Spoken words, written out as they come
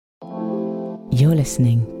You're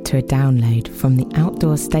listening to a download from the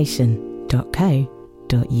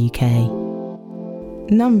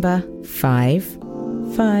outdoorstation.co.uk. Number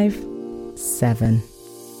 557.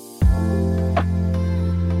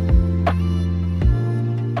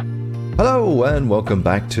 Hello and welcome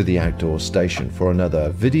back to the Outdoor Station for another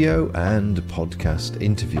video and podcast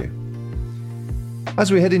interview.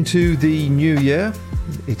 As we head into the new year,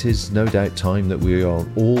 it is no doubt time that we are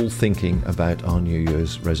all thinking about our New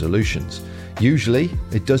Year's resolutions. Usually,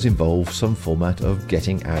 it does involve some format of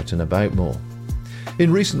getting out and about more.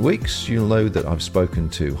 In recent weeks, you'll know that I've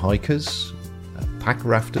spoken to hikers, pack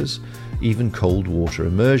rafters, even cold water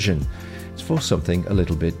immersion. It's for something a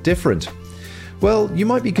little bit different. Well, you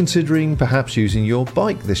might be considering perhaps using your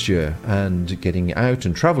bike this year and getting out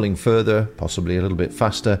and travelling further, possibly a little bit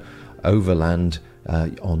faster, overland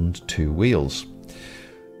on two wheels.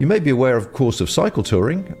 You may be aware, of course, of cycle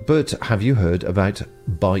touring, but have you heard about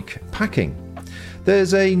bike packing?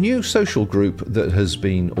 There's a new social group that has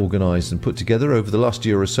been organised and put together over the last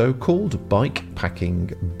year or so called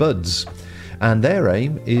Bikepacking Buds. And their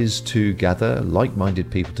aim is to gather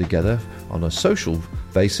like-minded people together on a social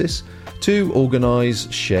basis to organise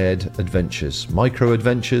shared adventures,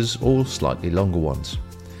 micro-adventures or slightly longer ones.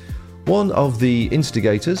 One of the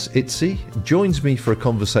instigators, Itzy, joins me for a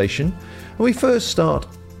conversation, and we first start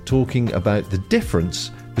talking about the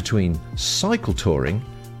difference between cycle touring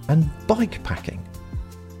and bike packing.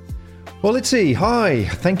 Well, Itzy, hi.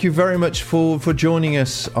 Thank you very much for joining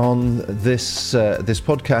us on this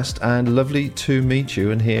podcast, and lovely to meet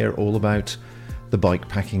you and hear all about the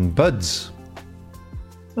Bikepacking Buds.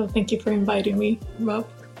 Well, thank you for inviting me, Rob.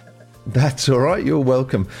 That's all right. You're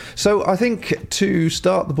welcome. So I think to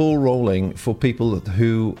start the ball rolling for people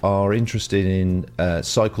who are interested in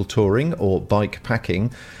cycle touring or bike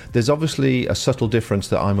packing, there's obviously a subtle difference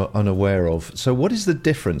that I'm unaware of. So what is the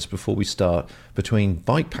difference, before we start, between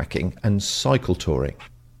bike packing and cycle touring?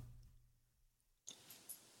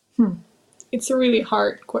 It's a really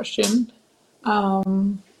hard question. I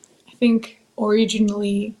think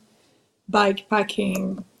originally bike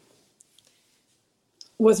packing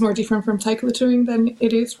was more different from cycle touring than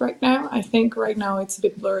it is right now. I think right now it's a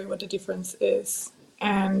bit blurry what the difference is,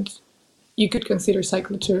 and you could consider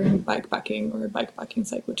cycle touring bike packing or bike packing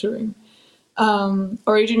cycle touring.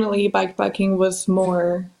 Originally, bike packing was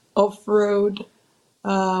more off-road,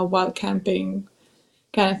 wild camping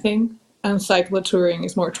kind of thing, and cycle touring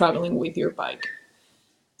is more traveling with your bike.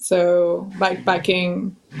 So bike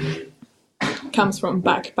packing comes from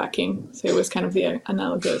backpacking, so it was kind of the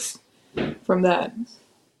analogous from that.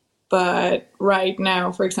 But right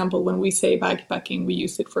now, for example, when we say backpacking, we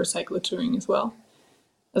use it for cycle touring as well.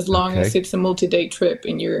 As long as it's a multi-day trip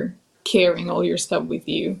and you're carrying all your stuff with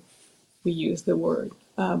you, we use the word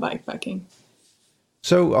backpacking.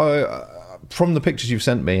 So from the pictures you've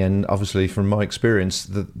sent me, and obviously from my experience,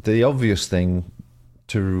 the obvious thing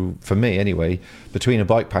for me anyway, between a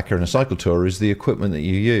bike packer and a cycle tourer is the equipment that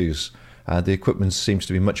you use. The equipment seems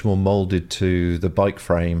to be much more moulded to the bike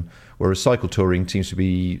frame, whereas cycle touring seems to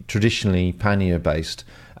be traditionally pannier based,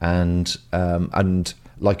 and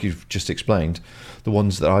like you've just explained, the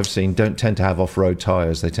ones that I've seen don't tend to have off-road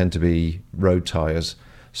tyres. They tend to be road tyres.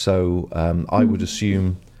 So I would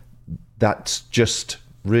assume that's just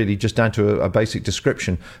down to a basic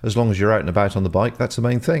description. As long as you're out and about on the bike, that's the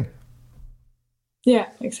main thing. Yeah,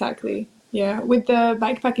 exactly. Yeah, with the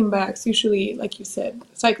bikepacking bags, usually, like you said,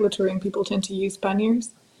 cycle touring people tend to use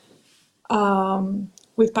panniers.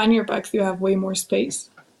 With pannier bags, you have way more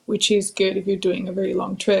space, which is good if you're doing a very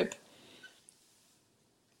long trip.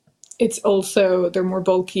 It's also, they're more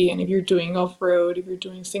bulky, and if you're doing off-road, if you're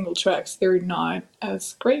doing single tracks, they're not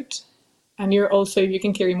as great. And you're also, if you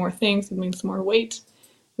can carry more things, it means more weight,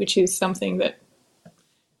 which is something that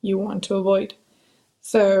you want to avoid.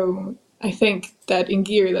 So I think that in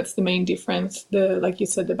gear, that's the main difference. Like you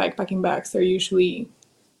said, the backpacking bags are usually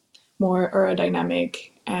more aerodynamic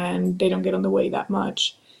and they don't get on the way that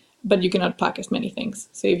much, but you cannot pack as many things.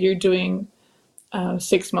 So if you're doing a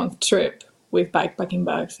 6-month trip with backpacking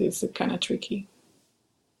bags, it's kind of tricky.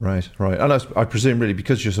 Right. And I presume really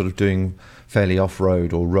because you're sort of doing fairly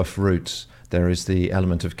off-road or rough routes, there is the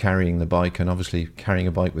element of carrying the bike, and obviously carrying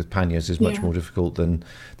a bike with panniers is much more difficult than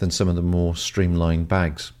some of the more streamlined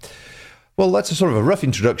bags. Well, that's a sort of a rough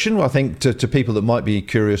introduction, I think, to people that might be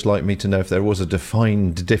curious like me to know if there was a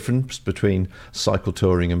defined difference between cycle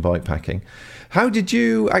touring and bike packing. How did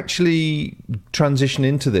you actually transition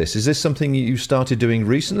into this? Is this something you started doing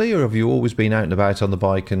recently, or have you always been out and about on the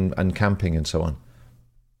bike and camping and so on?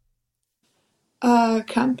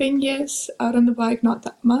 Camping, yes. Out on the bike, not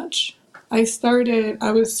that much. I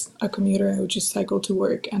was a commuter. I would just cycle to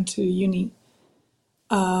work and to uni.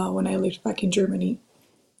 when I lived back in Germany.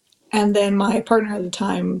 And then my partner at the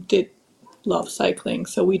time did love cycling,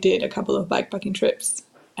 so we did a couple of bikepacking trips.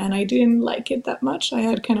 And I didn't like it that much. I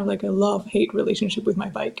had kind of like a love-hate relationship with my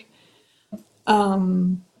bike.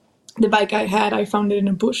 The bike I had, I found it in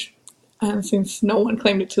a bush. And since no one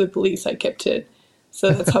claimed it to the police, I kept it.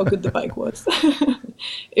 So that's how good the bike was.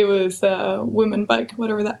 It was a women bike,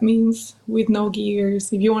 whatever that means, with no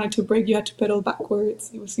gears. If you wanted to brake, you had to pedal backwards.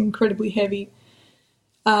 It was incredibly heavy.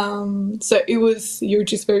 So you're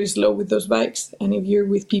just very slow with those bikes. And if you're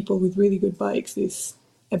with people with really good bikes, it's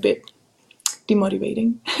a bit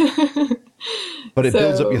demotivating. But it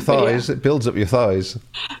builds up your thighs. Yeah. It builds up your thighs.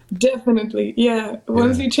 Definitely, yeah.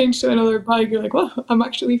 Once you change to another bike, you're like, well, I'm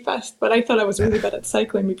actually fast. But I thought I was really bad at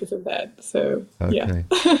cycling because of that. So, okay.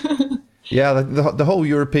 Yeah, the whole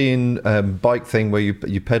European bike thing where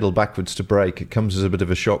you pedal backwards to brake, it comes as a bit of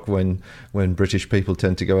a shock when British people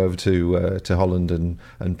tend to go over to Holland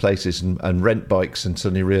and places and rent bikes and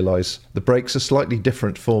suddenly realise the brakes are slightly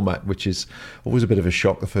different format, which is always a bit of a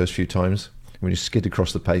shock the first few times when you skid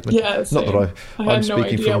across the pavement. Yeah, same. Not that I had no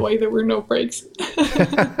idea why there were no brakes.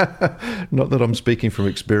 Not that I'm speaking from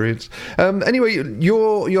experience. Anyway,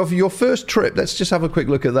 your first trip, let's just have a quick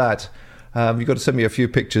look at that. You've got to send me a few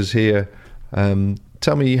pictures here.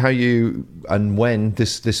 Tell me how you and when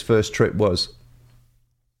this first trip was.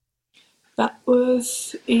 That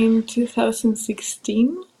was in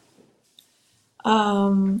 2016.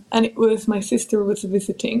 And it was my sister was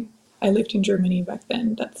visiting. I lived in Germany back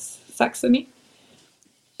then. That's Saxony.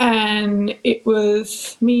 And it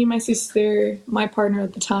was me, my sister, my partner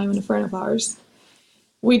at the time, and a friend of ours.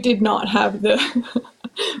 We did not have the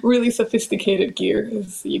really sophisticated gear,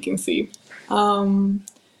 as you can see.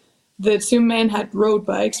 The two men had road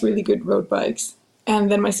bikes, really good road bikes.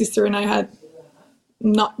 And then my sister and I had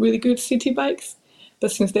not really good city bikes.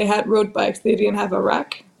 But since they had road bikes, they didn't have a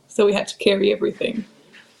rack. So we had to carry everything.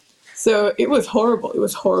 So it was horrible. It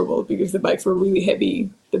was horrible because the bikes were really heavy.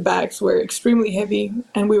 The bags were extremely heavy.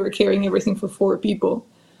 And we were carrying everything for 4 people.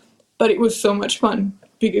 But it was so much fun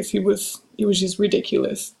because it was just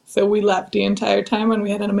ridiculous. So we laughed the entire time and we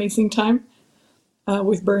had an amazing time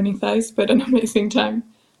with burning thighs, but an amazing time.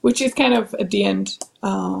 Which is kind of, at the end,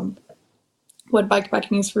 what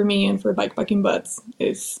bikepacking is for me and for Bikepacking Buds.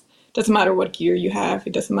 It doesn't matter what gear you have.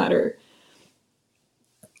 It doesn't matter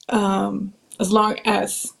as long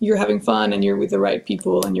as you're having fun and you're with the right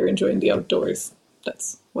people and you're enjoying the outdoors.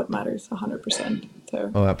 That's what matters 100%.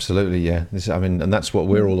 So. Oh, absolutely, yeah. And that's what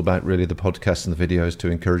we're all about, really, the podcast and the videos, to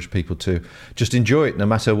encourage people to just enjoy it, no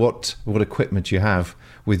matter what equipment you have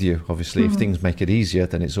with you. Obviously, if things make it easier,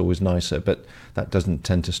 then it's always nicer, but that doesn't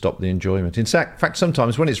tend to stop the enjoyment. In fact,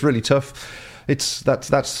 sometimes when it's really tough,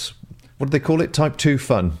 that's what do they call it? Type 2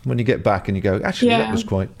 fun. When you get back and you go, actually, that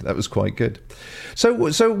was quite good. So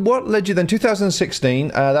what led you then? 2016.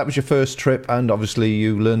 That was your first trip, and obviously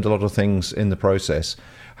you learned a lot of things in the process.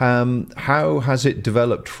 How has it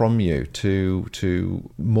developed from you to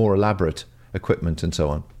more elaborate equipment and so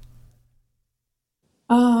on?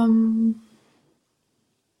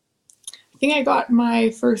 I think I got my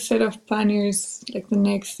first set of panniers like the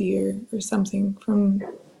next year or something,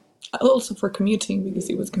 also for commuting because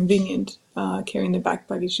it was convenient carrying the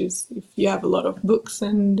backpack. It's just if you have a lot of books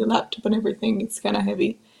and the laptop and everything, it's kind of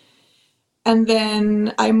heavy. And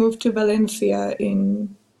then I moved to Valencia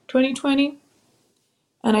in 2020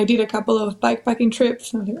 and I did a couple of bikepacking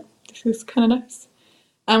trips and I was like, this is kind of nice.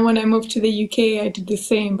 And when I moved to the UK, I did the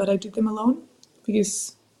same, but I did them alone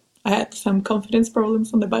because I had some confidence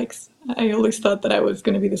problems on the bikes. I always thought that I was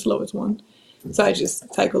going to be the slowest one. So I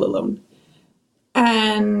just cycle alone.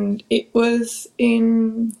 And it was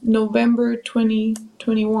in November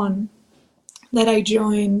 2021 that I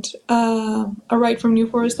joined a Ride from New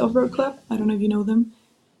Forest off-road club. I don't know if you know them.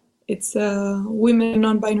 It's a women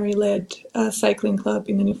non-binary led cycling club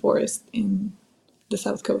in the New Forest in the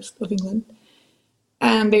south coast of England.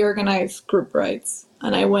 And they organize group rides.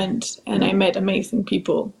 And I went and I met amazing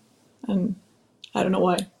people. And I don't know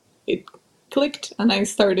why. It clicked and I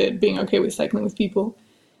started being okay with cycling with people.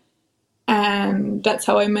 And that's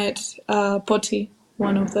how I met Poti,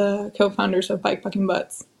 one of the co-founders of Bikepacking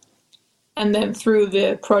Buds. And then through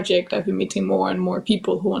the project, I've been meeting more and more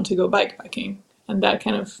people who want to go bikepacking. And that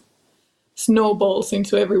kind of snowballs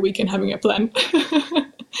into every weekend having a plan.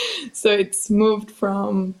 So it's moved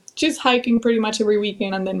from just hiking pretty much every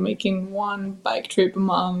weekend and then making one bike trip a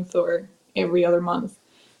month or every other month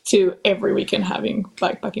to every weekend having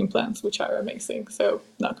bikepacking plans, which are amazing. So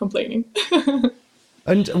not complaining.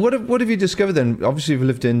 And what have you discovered then? Obviously, you've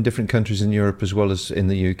lived in different countries in Europe as well as in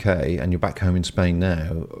the UK, and you're back home in Spain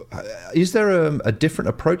now. Is there a different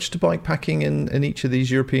approach to bikepacking in each of these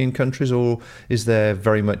European countries, or is there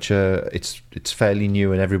very much it's fairly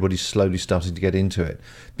new and everybody's slowly starting to get into it?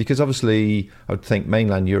 Because obviously, I would think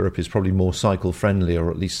mainland Europe is probably more cycle friendly, or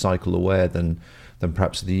at least cycle aware than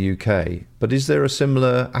perhaps the UK. But is there a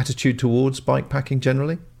similar attitude towards bikepacking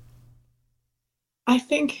generally? I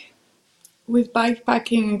think with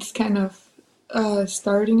bikepacking, it's kind of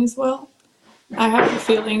starting as well. I have the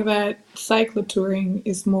feeling that cyclotouring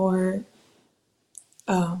is more,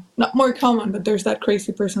 not more common, but there's that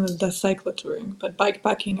crazy person that does cyclotouring. But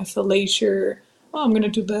bikepacking as a leisure, oh, I'm going to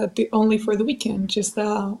do that only for the weekend, just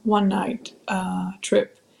a one night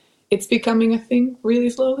trip. It's becoming a thing really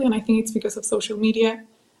slowly, and I think it's because of social media.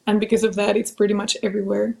 And because of that, it's pretty much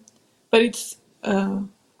everywhere. But it's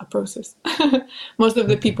a process. Most of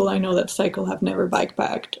the people I know that cycle have never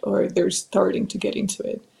bikepacked, or they're starting to get into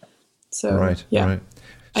it. So right.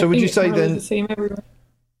 So would you say then the same everywhere?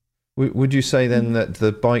 Would you say then that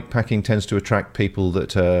the bikepacking tends to attract people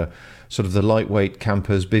that are sort of the lightweight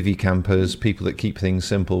campers, bivvy campers, people that keep things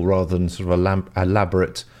simple rather than sort of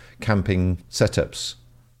elaborate camping setups?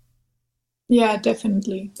 Yeah,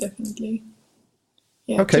 definitely.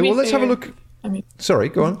 Yeah. Okay, well, let's have a look. Sorry,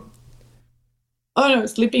 go on. Oh no,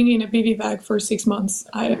 sleeping in a bivy bag for 6 months,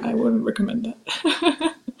 I wouldn't recommend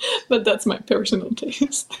that. But that's my personal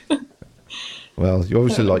taste. Well, you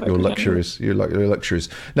obviously like your luxuries. You like your luxuries.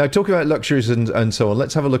 Now, talking about luxuries and so on,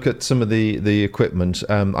 let's have a look at some of the equipment.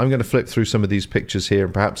 I'm going to flip through some of these pictures here,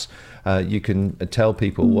 and perhaps you can tell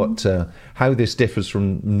people how this differs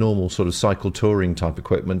from normal sort of cycle touring type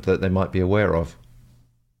equipment that they might be aware of.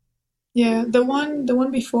 Yeah, the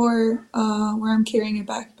one before where I'm carrying a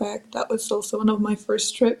backpack, that was also one of my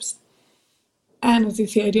first trips. And as you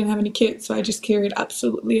see, I didn't have any kit, so I just carried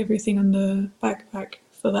absolutely everything on the backpack.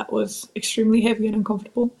 So that was extremely heavy and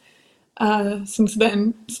uncomfortable. Since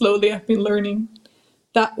then, slowly I've been learning.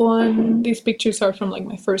 That one, these pictures are from like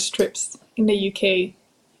my first trips in the UK.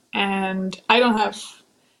 And I don't have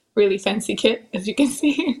really fancy kit, as you can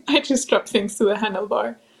see. I just strap things to the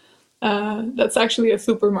handlebar. That's actually a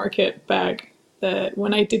supermarket bag that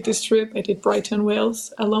when I did this trip, I did Brighton,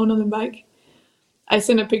 Wales, alone on the bike. I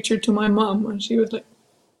sent a picture to my mom and she was like,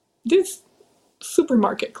 this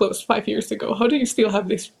supermarket closed 5 years ago. How do you still have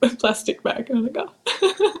this plastic bag? And I'm like,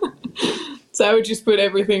 oh. So I would just put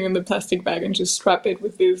everything in the plastic bag and just strap it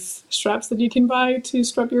with these straps that you can buy to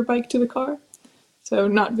strap your bike to the car. So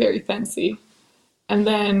not very fancy. And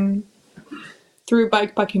then through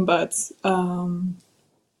Bikepacking Buds,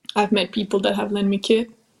 I've met people that have lent me kit.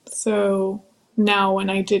 So now when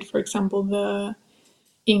I did, for example, the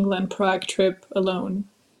England-Prague trip alone,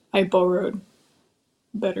 I borrowed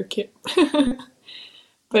better kit.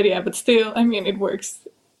 But yeah, but still, I mean, it works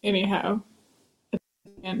anyhow at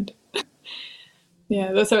the end.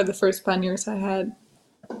 Yeah, those are the first panniers I had.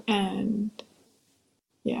 And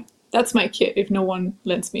yeah, that's my kit if no one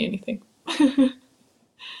lends me anything.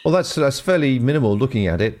 Well, that's fairly minimal looking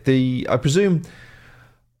at it. I presume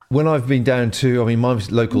when I've been down to, I mean, my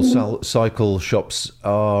local cycle shops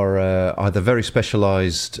are either very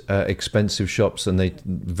specialised, expensive shops, and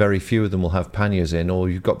very few of them will have panniers in, or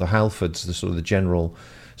you've got the Halfords, the sort of the general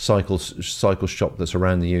cycle shop that's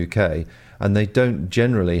around the UK, and they don't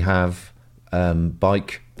generally have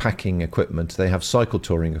bike packing equipment. They have cycle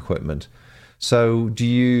touring equipment. So do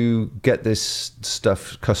you get this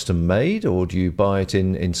stuff custom made, or do you buy it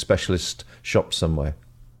in specialist shops somewhere?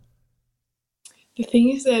 The thing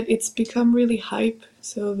is that it's become really hype,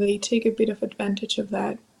 so they take a bit of advantage of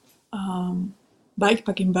that.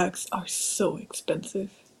 Bikepacking bags are so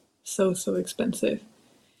expensive. So expensive.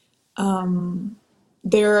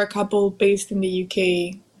 There are a couple based in the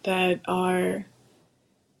UK that are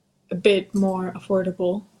a bit more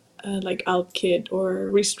affordable, like Alpkit or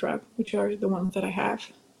Restrap, which are the ones that I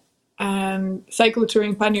have. And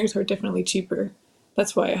cyclotouring panniers are definitely cheaper.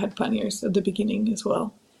 That's why I had panniers at the beginning as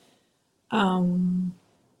well.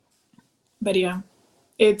 But yeah,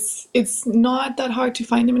 it's not that hard to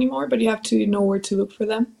find them anymore, but you have to know where to look for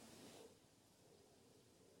them.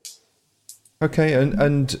 Okay,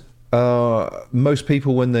 and most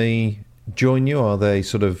people, when they join you, are they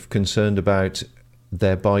sort of concerned about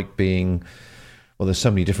their bike being, well, there's so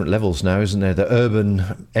many different levels now, isn't there? The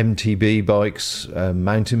urban MTB bikes,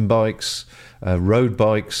 mountain bikes, road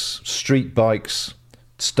bikes, street bikes,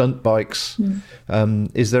 stunt bikes.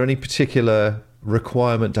 Is there any particular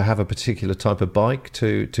requirement to have a particular type of bike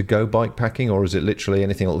to go bike packing, or is it literally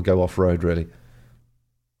anything that will go off road really?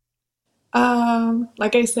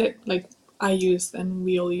 Like I said, like I use, and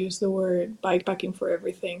we all use the word bikepacking for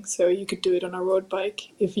everything. So you could do it on a road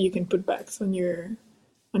bike if you can put bags on your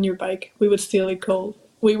bike. We would still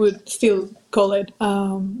call it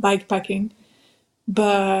bikepacking.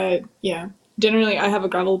 But yeah, generally I have a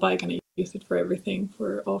gravel bike and I use it for everything,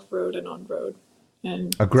 for off-road and on-road.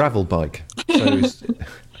 And A gravel bike. So is,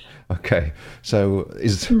 okay. So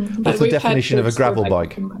what's the definition of a gravel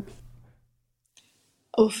bike?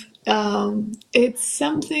 It's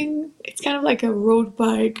something. It's kind of like a road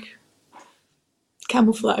bike,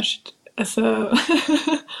 camouflaged as a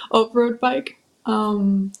off-road bike.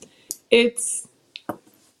 It's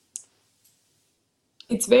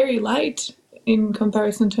very light in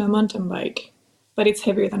comparison to a mountain bike, but it's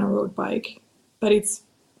heavier than a road bike. But it's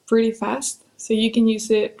pretty fast, so you can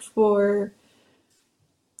use it for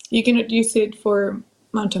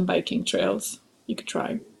mountain biking trails. You could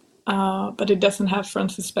try, but it doesn't have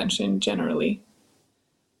front suspension generally,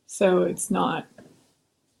 so it's not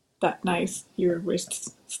that nice. Your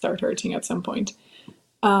wrists start hurting at some point.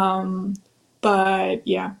 But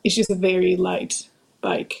yeah, it's just a very light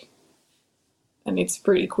bike. And it's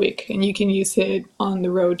pretty quick, and you can use it on the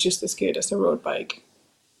road just as good as a road bike.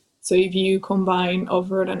 So if you combine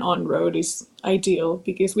off-road and on-road, is ideal,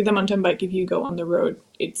 because with a mountain bike, if you go on the road,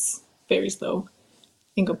 it's very slow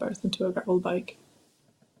in comparison to a gravel bike.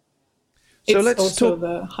 So it's let's also talk.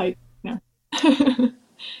 the height. Yeah.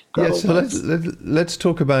 Yeah, so bikes. let's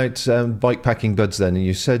talk about Bikepacking Buds then. And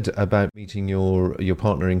you said about meeting your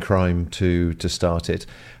partner in crime to start it.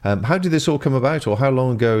 How did this all come about, or how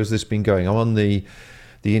long ago has this been going? I'm on the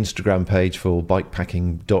Instagram page for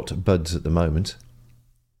bikepacking.buds at the moment.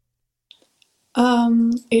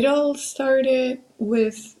 It all started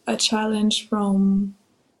with a challenge from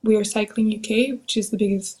We Are Cycling UK, which is the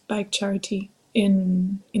biggest bike charity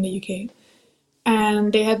in the UK.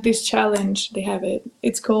 And they had this challenge,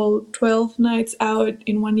 it's called 12 nights out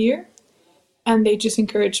in 1 year. And they just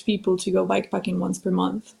encourage people to go bikepacking once per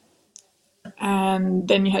month. And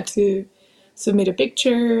then you had to submit a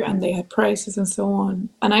picture, and they had prizes and so on.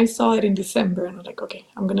 And I saw it in December, and I was like, okay,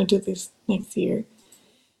 I'm going to do this next year.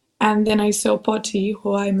 And then I saw Potty,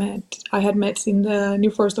 who I had met in the New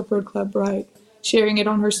Forest Off-Road Club ride, sharing it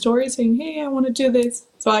on her story, saying, hey, I want to do this.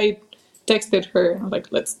 So I texted her, and I was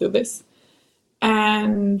like, let's do this.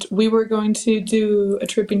 And we were going to do a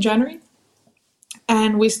trip in January.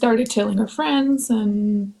 And we started telling our friends,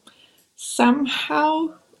 and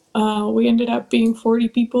somehow we ended up being 40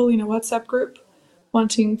 people in a WhatsApp group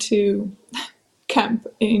wanting to camp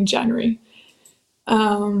in January.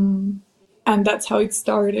 And that's how it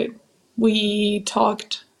started. We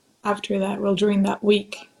talked after that, well, during that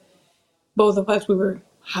week, both of us, we were,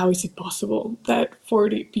 how is it possible that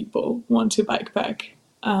 40 people want to bikepack?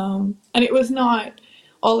 And it was not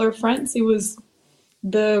all our friends. It was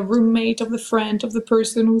the roommate of the friend of the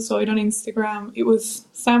person who saw it on Instagram. It was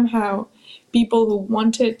somehow people who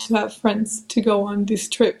wanted to have friends to go on these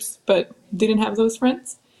trips, but didn't have those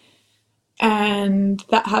friends. And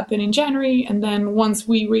that happened in January. And then once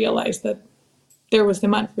we realized that there was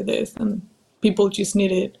demand for this and people just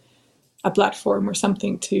needed a platform or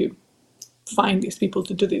something to find these people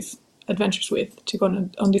to do these adventures with, to go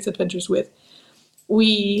on these adventures with,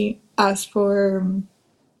 we asked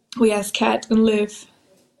Kat and Liv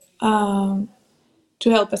to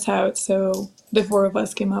help us out. So the four of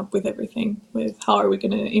us came up with everything, with how are we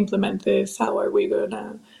going to implement this,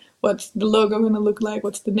 what's the logo going to look like,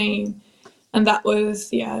 what's the name. And that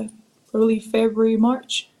was, probably February,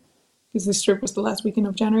 March, because this trip was the last weekend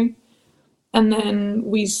of January. And then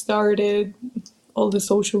we started all the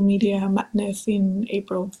social media madness in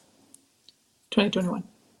April 2021.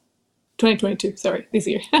 2022, sorry, this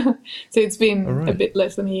year. So it's been a bit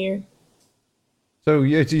less than a year. So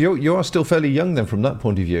you are still fairly young then from that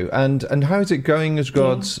point of view. And how is it going as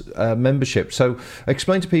regards membership? So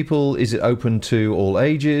explain to people, is it open to all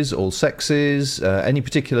ages, all sexes, any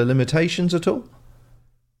particular limitations at all?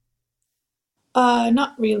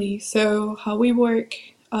 Not really. So how we work,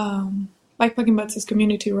 Bikepacking Buds is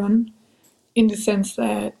community run, in the sense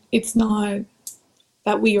that it's not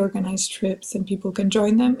that we organize trips and people can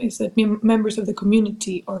join them, is that members of the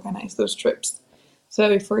community organize those trips. So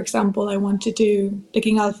if, for example, I want to do the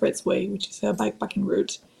King Alfred's Way, which is a bikepacking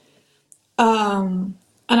route, and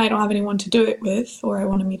I don't have anyone to do it with, or I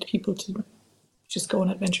want to meet people to just go on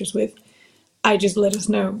adventures with, I just let us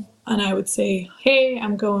know. And I would say, hey,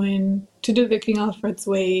 I'm going to do the King Alfred's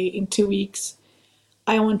Way in 2 weeks.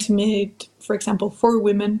 I want to meet, for example, 4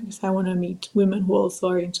 women, because I want to meet women who also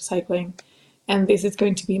are into cycling. And this is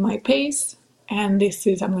going to be my pace. And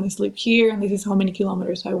I'm going to sleep here. And this is how many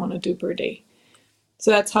kilometers I want to do per day. So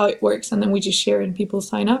that's how it works. And then we just share and people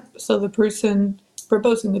sign up. So the person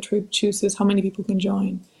proposing the trip chooses how many people can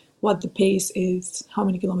join, what the pace is, how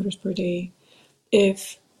many kilometers per day,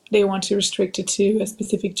 if they want to restrict it to a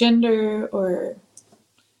specific gender, or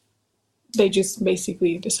they just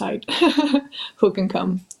basically decide who can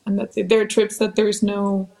come. And that's it. There are trips that there's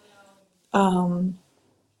no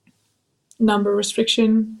number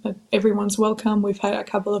restriction, but everyone's welcome. We've had a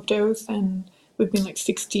couple of those, and we've been like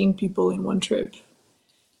 16 people in one trip.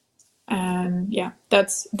 And yeah,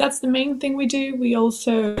 that's the main thing we do. We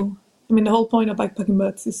also, I mean, the whole point of Bikepacking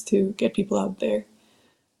Buds is to get people out there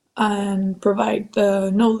and provide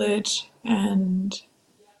the knowledge and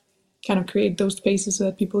kind of create those spaces so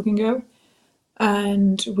that people can go.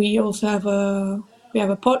 And we also have a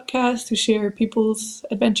podcast to share people's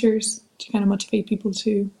adventures, to kind of motivate people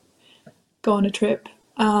to go on a trip.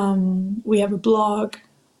 We have a blog.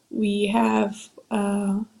 We have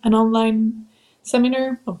an online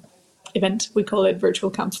seminar event. We call it Virtual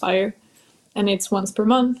Campfire, and it's once per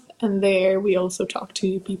month. And there we also talk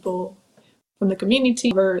to people from the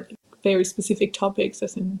community over very specific topics,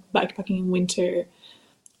 as in backpacking in winter,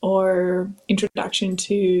 or introduction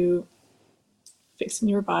to fixing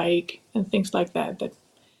your bike and things like that. That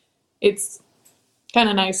it's kind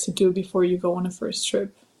of nice to do before you go on a first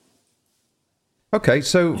trip. Okay,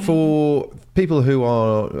 so for people who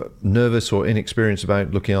are nervous or inexperienced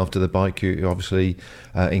about looking after the bike, you obviously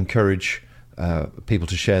encourage people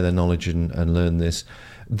to share their knowledge and learn this.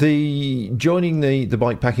 Joining the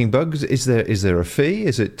Bikepacking Buds, is there a fee?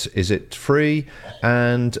 Is it free?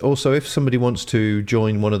 And also, if somebody wants to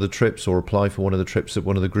join one of the trips or apply for one of the trips that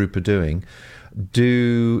one of the group are doing,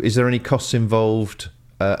 is there any costs involved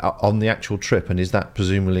on the actual trip? And is that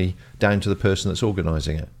presumably down to the person that's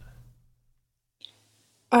organising it?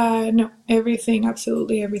 No,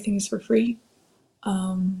 absolutely everything is for free.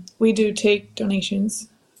 We do take donations,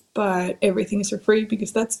 but everything is for free,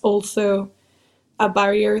 because that's also a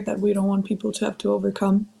barrier that we don't want people to have to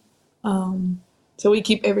overcome. So we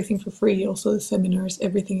keep everything for free. Also the seminars,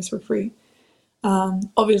 everything is for free.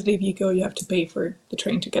 Obviously, if you go, you have to pay for the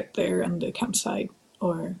train to get there and the campsite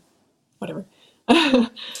or whatever.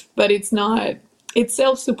 But it's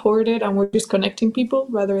self-supported, and we're just connecting people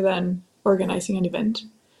rather than organizing an event.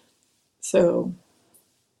 So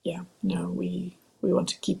yeah, no, we want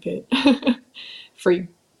to keep it free.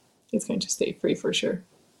 It's going to stay free for sure.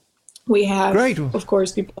 We have, Great. Of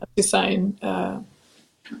course, people have to sign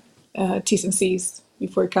T's and C's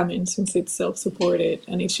before coming, since it's self-supported,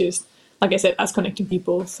 and it's just, like I said, us connecting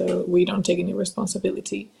people, so we don't take any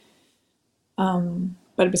responsibility.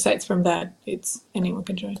 But besides from that, it's anyone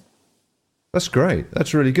can join. That's great.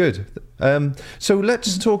 That's really good. So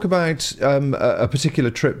let's talk about a particular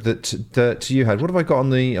trip that you had. What have I got on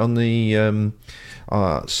the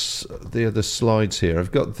other slides here?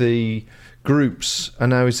 I've got the groups, and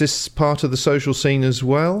now is this part of the social scene as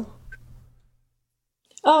well?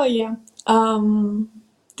 Oh yeah.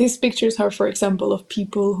 These pictures are, for example, of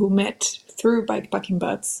people who met through Bikepacking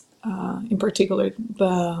Buds. In particular,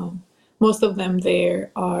 most of them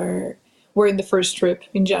were in the first trip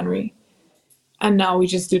in January. And now we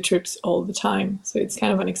just do trips all the time. So it's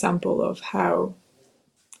kind of an example of how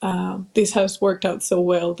this has worked out so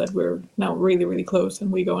well that we're now really, really close,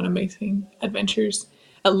 and we go on amazing adventures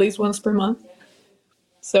at least once per month.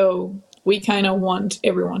 So we kind of want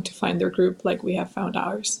everyone to find their group like we have found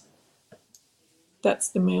ours. That's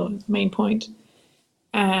the main point.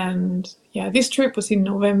 And yeah, this trip was in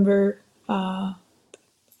November.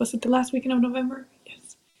 Was it the last weekend of November?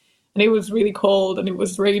 Yes. And it was really cold and it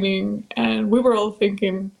was raining, and we were all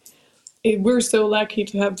thinking, we're so lucky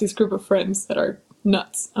to have this group of friends that are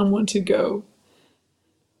nuts and want to go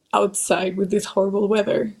outside with this horrible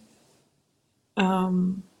weather.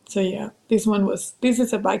 So yeah, this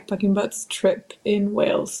is a Bikepacking Buds trip in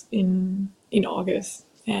Wales in August,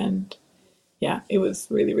 and yeah, it was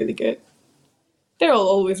really, really good. They're all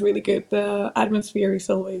always really good. The atmosphere is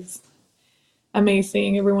always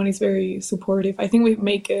amazing. Everyone is very supportive. I think we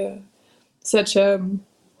make such a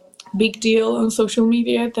big deal on social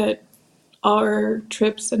media that our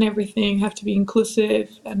trips and everything have to be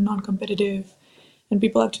inclusive and non-competitive, and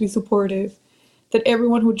people have to be supportive, that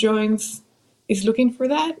everyone who joins is looking for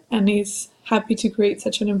that and is happy to create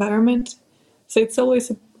such an environment. So it's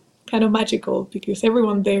always kind of magical, because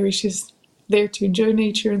everyone there is just there to enjoy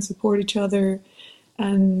nature and support each other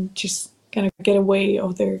and just kind of get away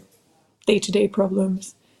of their day-to-day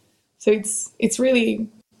problems. So it's really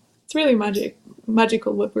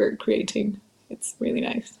magical what we're creating. It's really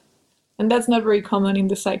nice. And that's not very common in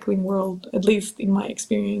the cycling world, at least in my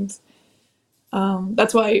experience.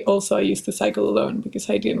 That's why also I used to cycle alone, because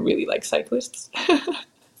I didn't really like cyclists. I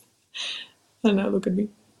don't know, look at me.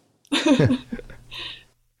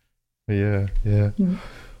 Yeah, yeah.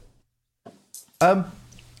 Mm.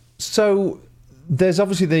 So there's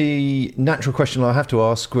obviously the natural question I have to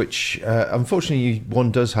ask, which unfortunately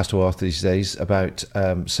one does have to ask these days, about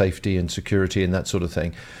safety and security and that sort of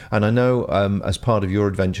thing. And I know as part of your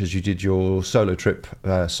adventures, you did your solo trip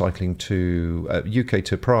cycling to UK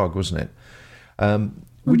to Prague, wasn't it?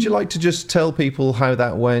 Would you like to just tell people how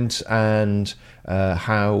that went and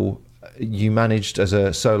how you managed as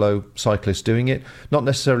a solo cyclist doing it? Not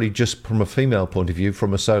necessarily just from a female point of view,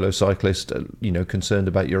 from a solo cyclist, concerned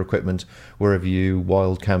about your equipment wherever you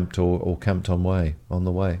wild camped or camped on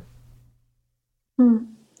the way.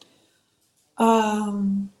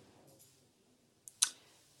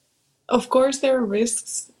 Of course, there are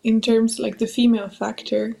risks in terms like the female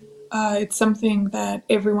factor. It's something that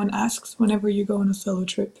everyone asks whenever you go on a solo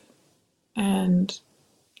trip. And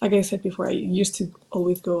like I said before, I used to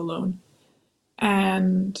always go alone.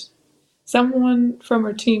 And someone from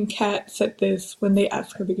our team, Kat, said this when they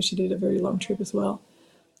asked her, because she did a very long trip as well.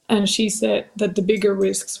 And she said that the bigger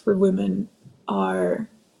risks for women are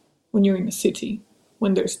when you're in a city,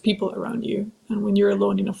 when there's people around you, and when you're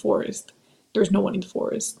alone in a forest, there's no one in the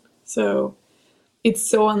forest. So it's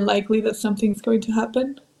so unlikely that something's going to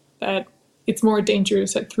happen that it's more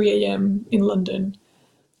dangerous at 3 a.m. in London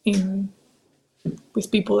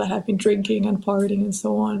with people that have been drinking and partying and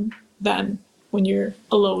so on than when you're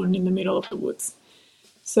alone in the middle of the woods.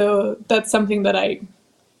 So that's something that I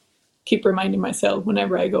keep reminding myself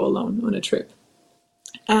whenever I go alone on a trip.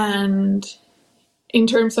 And in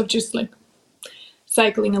terms of just like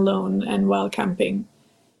cycling alone and while camping,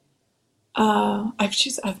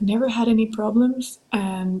 I've never had any problems,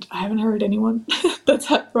 and I haven't heard anyone that's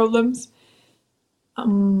had problems.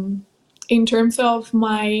 In terms of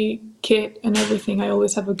my kit and everything, I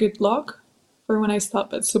always have a good log for when I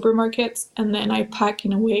stop at supermarkets, and then I pack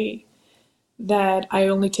in a way that I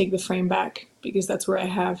only take the frame back, because that's where I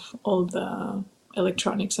have all the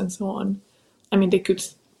electronics and so on. I mean, they could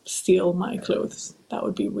steal my clothes. That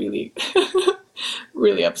would be really,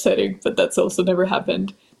 really upsetting, but that's also never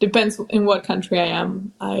happened. Depends in what country I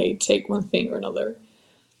am. I take one thing or another.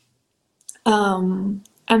 And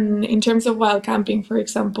in terms of wild camping, for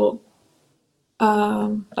example,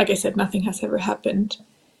 like I said, nothing has ever happened.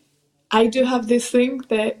 I do have this thing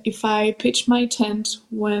that if I pitch my tent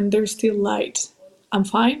when there's still light, I'm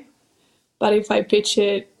fine. But if I pitch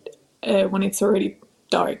it when it's already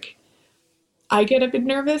dark, I get a bit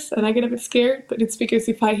nervous and I get a bit scared. But it's because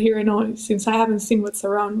if I hear a noise, since I haven't seen what's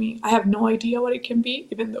around me, I have no idea what it can be,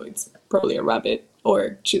 even though it's probably a rabbit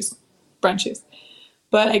or just branches.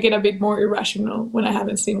 But I get a bit more irrational when I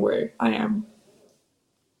haven't seen where I am.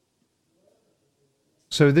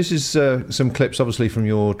 So this is some clips, obviously, from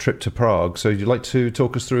your trip to Prague. So you'd like to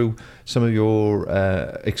talk us through some of your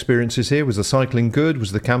experiences here? Was the cycling good?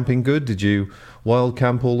 Was the camping good? Did you wild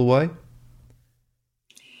camp all the way?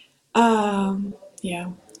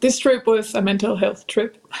 Yeah, this trip was a mental health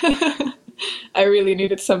trip. I really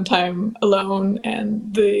needed some time alone.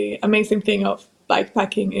 And the amazing thing of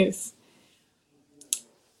bikepacking is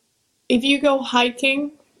if you go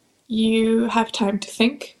hiking, you have time to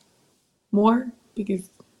think more, because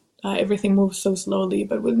everything moves so slowly.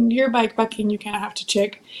 But when you're bikepacking, you kind of have to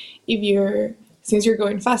check since you're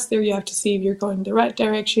going faster, you have to see if you're going the right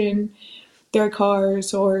direction. There are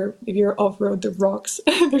cars, or if you're off-road, the rocks,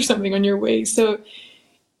 there's something on your way. So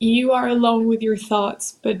you are alone with your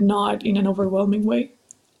thoughts, but not in an overwhelming way.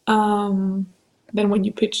 Then when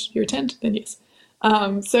you pitch your tent, then yes.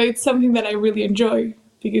 So it's something that I really enjoy,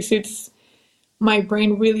 because my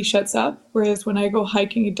brain really shuts up. Whereas when I go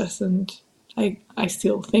hiking, it doesn't. I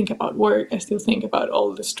still think about work. I still think about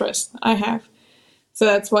all the stress I have. So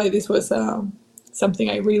that's why this was something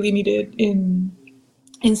I really needed in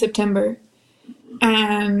September.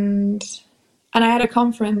 And I had a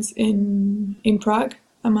conference in Prague.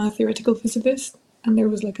 I'm a theoretical physicist, and there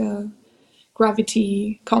was like a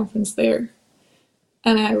gravity conference there.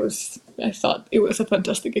 And I thought it was a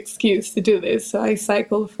fantastic excuse to do this. So I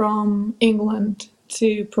cycled from England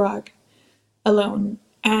to Prague alone.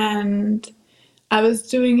 And I was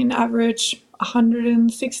doing an average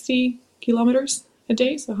 160 kilometers a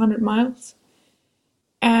day, so 100 miles.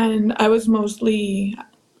 And I was mostly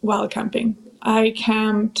wild camping. I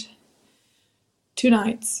camped 2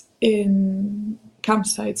 nights in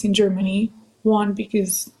campsites in Germany. One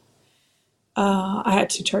because I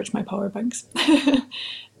had to charge my power banks.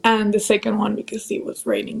 And the second one because it was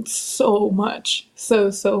raining so much,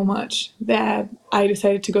 so much, that I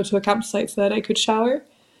decided to go to a campsite so that I could shower.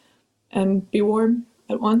 and be warm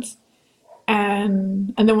at once.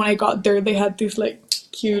 And then when I got there, they had these like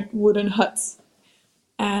cute wooden huts.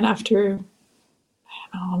 And after,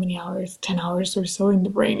 I don't know how many hours, 10 hours or so in the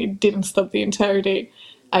rain, it didn't stop the entire day.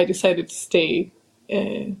 I decided to stay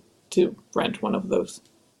to rent one of those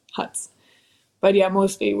huts. But yeah,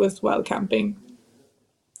 mostly it was wild camping,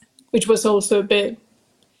 which was also a bit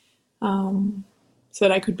so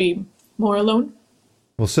that I could be more alone.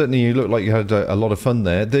 Well, certainly you look like you had a lot of fun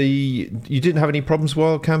there. You didn't have any problems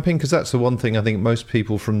while camping? Because that's the one thing I think most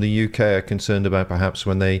people from the UK are concerned about perhaps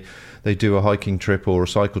when they do a hiking trip or a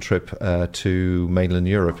cycle trip to mainland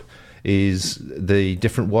Europe, is the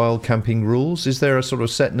different wild camping rules. Is there a sort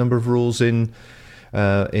of set number of rules in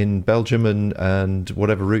Belgium and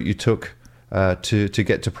whatever route you took to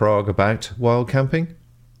get to Prague about wild camping?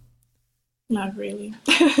 Not really.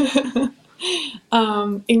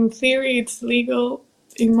 In theory, it's legal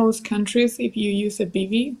in most countries if you use a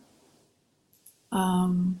bivy,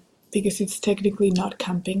 because it's technically not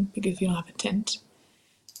camping because you don't have a tent.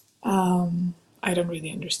 I don't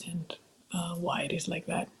really understand why it is like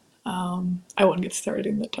that. I won't get started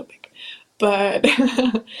in that topic, but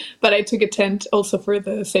but I took a tent also for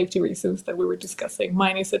the safety reasons that we were discussing.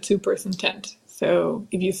 Mine is a 2-person tent, so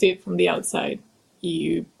if you see it from the outside,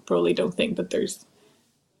 you probably don't think that there's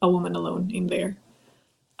a woman alone in there.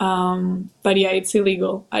 But yeah, it's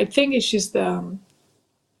illegal. I think it's just you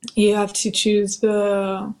have to choose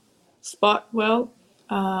the spot well.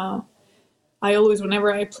 I always,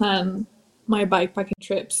 whenever I plan my bikepacking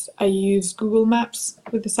trips, I use Google Maps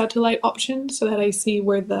with the satellite option so that I see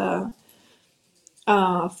where the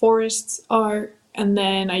forests are, and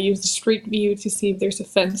then I use the street view to see if there's a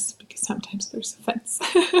fence, because sometimes there's a fence.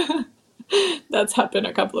 That's happened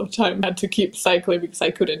a couple of times. I had to keep cycling because I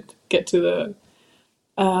couldn't get to the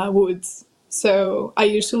woods. So I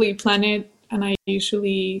usually plan it, and I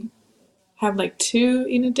usually have like 2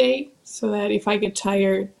 in a day, so that if I get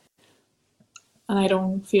tired and I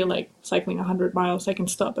don't feel like cycling 100 miles, I can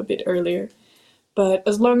stop a bit earlier. But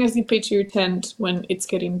as long as you pitch your tent when it's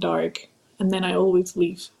getting dark, and then I always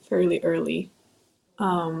leave fairly early,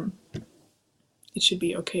 it should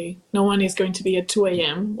be okay. No one is going to be at 2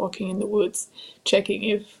 a.m. walking in the woods checking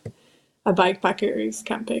if a bikepacker is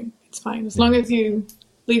camping. It's fine. As long as you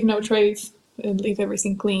leave no trace and leave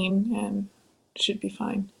everything clean, and it should be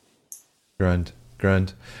fine. Grand.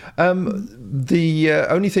 The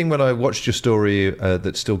only thing when I watched your story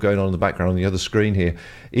that's still going on in the background on the other screen here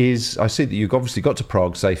is I see that you've obviously got to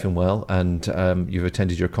Prague safe and well, and you've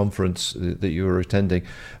attended your conference that you were attending,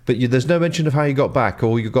 but there's no mention of how you got back,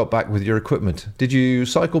 or you got back with your equipment. Did you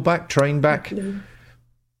cycle back, train back?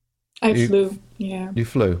 I flew, yeah. You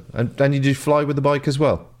flew. And did you fly with the bike as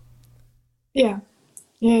well? Yeah.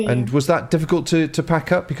 And was that difficult to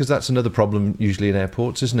pack up? Because that's another problem usually in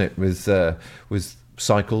airports, isn't it? With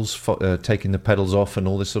cycles, taking the pedals off and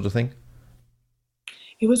all this sort of thing.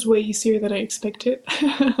 It was way easier than I expected.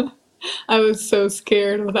 I was so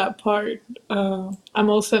scared of that part. I'm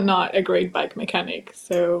also not a great bike mechanic,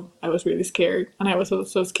 so I was really scared. And I was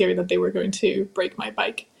also scared that they were going to break my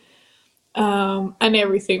bike. And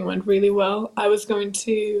everything went really well. I was going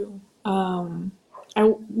to...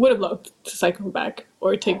 I would have loved to cycle back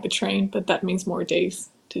or take the train, but that means more days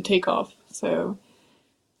to take off, so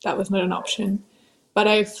that was not an option. But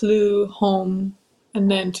I flew home and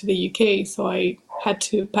then to the UK, so I had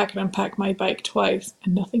to pack and unpack my bike twice,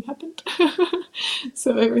 and nothing happened.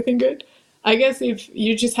 So everything good. I guess if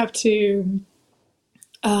you just have to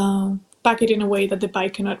pack it in a way that the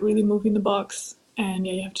bike cannot really move in the box, and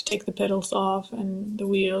yeah, you have to take the pedals off and the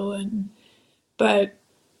wheel, but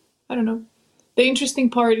I don't know. The interesting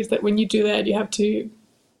part is that when you do that, you have to,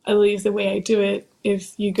 at least the way I do it,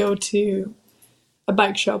 if you go to a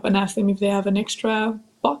bike shop and ask them if they have an extra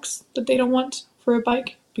box that they don't want for a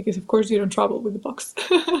bike, because of course you don't travel with the box.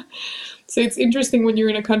 So it's interesting when you're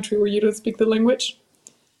in a country where you don't speak the language,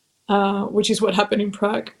 which is what happened in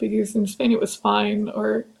Prague, because in Spain it was fine,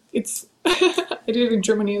 or it's... I did it in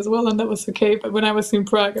Germany as well, and that was okay, but when I was in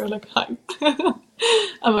Prague, I was like, hi.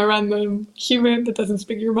 I'm a random human that doesn't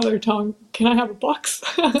speak your mother tongue. Can I have a box?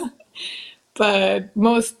 But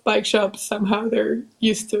most bike shops, somehow they're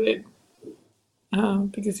used to it.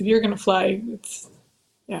 Because if you're going to fly, it's,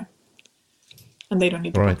 yeah. And they don't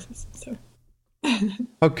need the boxes, so.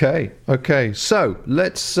 Okay. So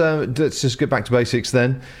let's just get back to basics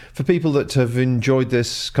then. For people that have enjoyed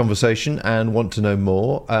this conversation and want to know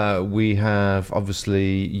more, we have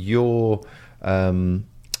obviously your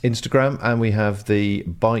Instagram, and we have the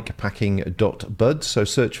bikepacking.buds, so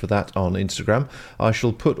search for that on Instagram. I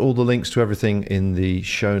shall put all the links to everything in the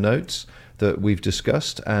show notes. that we've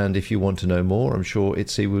discussed. And if you want to know more, I'm sure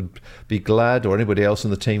Itzy would be glad, or anybody else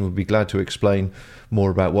on the team would be glad to explain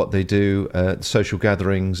more about what they do, social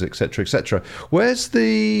gatherings, etc., etc. Where's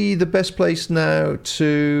the best place now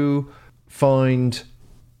to find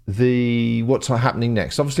what's happening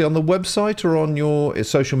next? Obviously on the website or on your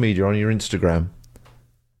social media, on your Instagram?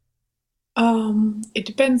 It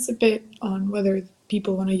depends a bit on whether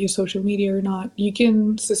people want to use social media or not. You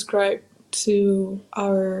can subscribe to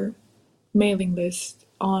our mailing list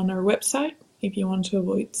on our website if you want to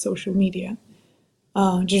avoid social media.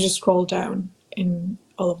 You just scroll down in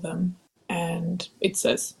all of them and it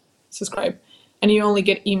says subscribe, and you only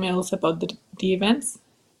get emails about the events.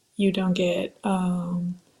 You don't get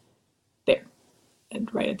there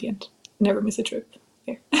and right at the end, never miss a trip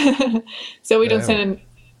there. So we don't send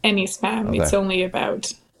any spam. It's only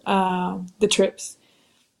about the trips.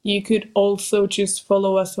 You could also just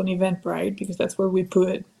follow us on Eventbrite, because that's where we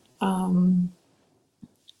put the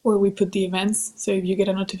events. So if you get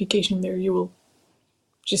a notification there, you will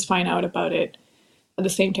just find out about it at the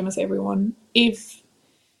same time as everyone. If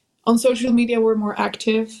on social media we're more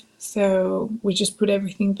active, so we just put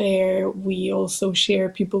everything there. We also share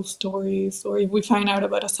people's stories, or if we find out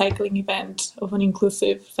about a cycling event of an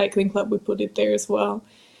inclusive cycling club, we put it there as well.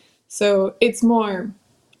 So it's more,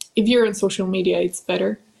 if you're on social media, it's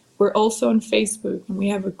better. We're also on Facebook, and we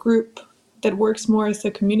have a group that works more as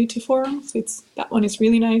a community forum. So that one is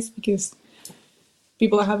really nice because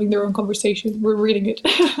people are having their own conversations. We're reading it.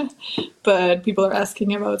 But people are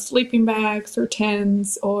asking about sleeping bags or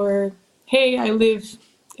tents, or, hey, I live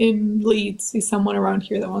in Leeds. Is someone around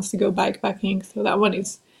here that wants to go bikepacking? So that one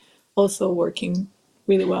is also working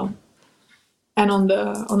really well. And on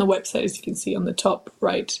the website, as you can see on the top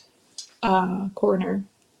right corner,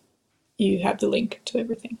 you have the link to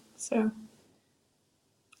everything. So,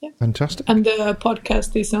 yeah. Fantastic. And the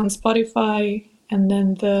podcast is on Spotify, and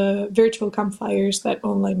then the virtual campfires, that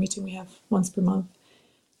online meeting we have once per month,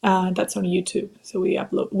 that's on YouTube. So we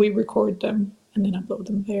record them and then upload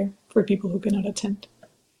them there for people who cannot attend.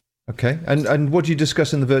 Okay. And what do you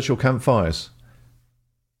discuss in the virtual campfires?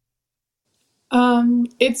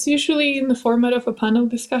 It's usually in the format of a panel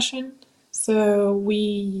discussion. So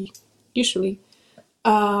we usually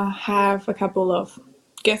have a couple of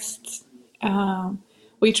guests.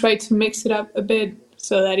 We try to mix it up a bit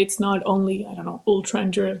so that it's not only, ultra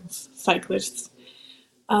endurance cyclists.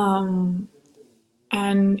 And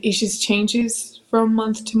it just changes from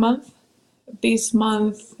month to month. This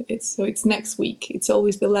month, it's next week. It's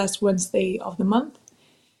always the last Wednesday of the month.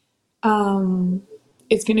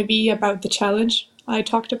 It's going to be about the challenge I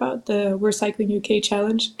talked about, the We're Cycling UK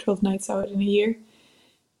challenge, 12 nights out in a year.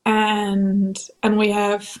 And we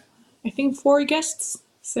have, I think, 4 guests.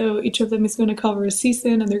 So each of them is going to cover a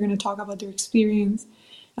season, and they're going to talk about their experience.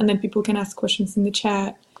 And then people can ask questions in the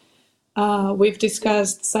chat. We've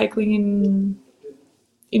discussed cycling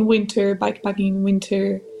in winter, bikepacking in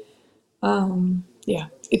winter.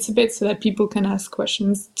 It's a bit so that people can ask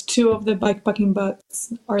questions. 2 of the Bikepacking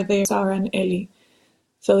Buds are there, Sarah and Ellie.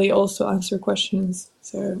 So they also answer questions.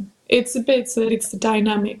 So it's a bit so that it's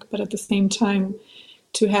dynamic, but at the same time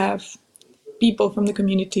to have people from the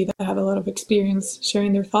community that have a lot of experience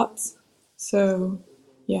sharing their thoughts. So,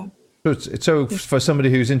 yeah. So for somebody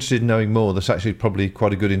who's interested in knowing more, that's actually probably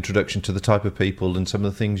quite a good introduction to the type of people and some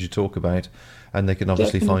of the things you talk about, and they can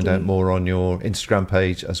obviously find out more on your Instagram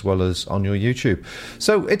page as well as on your YouTube.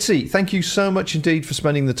 So Itzy, thank you so much indeed for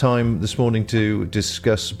spending the time this morning to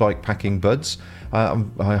discuss Bikepacking Buds.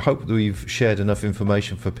 I hope that we've shared enough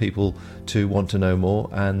information for people to want to know more,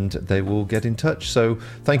 and they will get in touch. So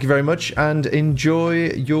thank you very much, and enjoy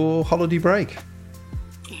your holiday break.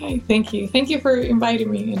 Hi, thank you. Thank you for inviting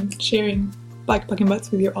me and sharing Bikepacking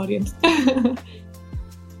Buds with your audience.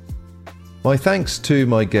 My thanks to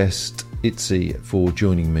my guest Itzy for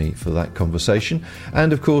joining me for that conversation.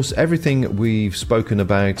 And of course, everything we've spoken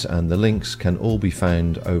about and the links can all be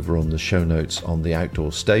found over on the show notes on the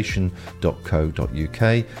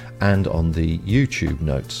outdoorstation.co.uk and on the YouTube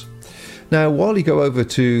notes. Now, while you go over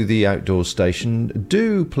to the Outdoor Station,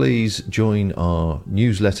 do please join our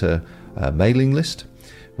newsletter mailing list.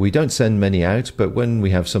 We don't send many out, but when we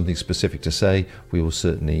have something specific to say, we will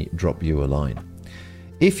certainly drop you a line.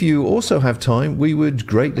 If you also have time, we would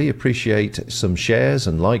greatly appreciate some shares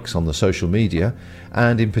and likes on the social media,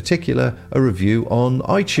 and in particular, a review on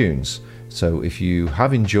iTunes. So if you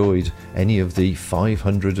have enjoyed any of the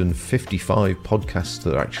 555 podcasts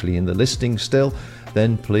that are actually in the listing still,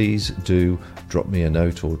 then please do drop me a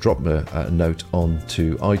note or drop me a note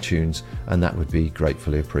onto iTunes, and that would be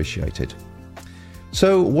gratefully appreciated.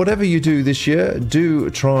 So whatever you do this year, do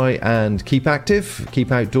try and keep active, keep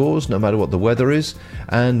outdoors no matter what the weather is,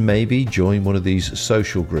 and maybe join one of these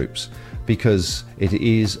social groups, because it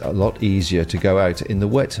is a lot easier to go out in the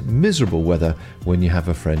wet, miserable weather when you have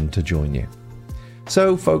a friend to join you.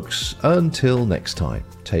 So folks, until next time,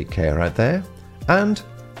 take care out there, and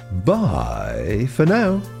bye for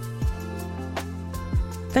now.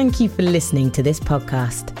 Thank you for listening to this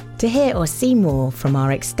podcast. To hear or see more from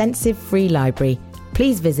our extensive free library,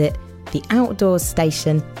 please visit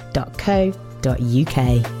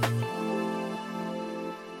theoutdoorstation.co.uk.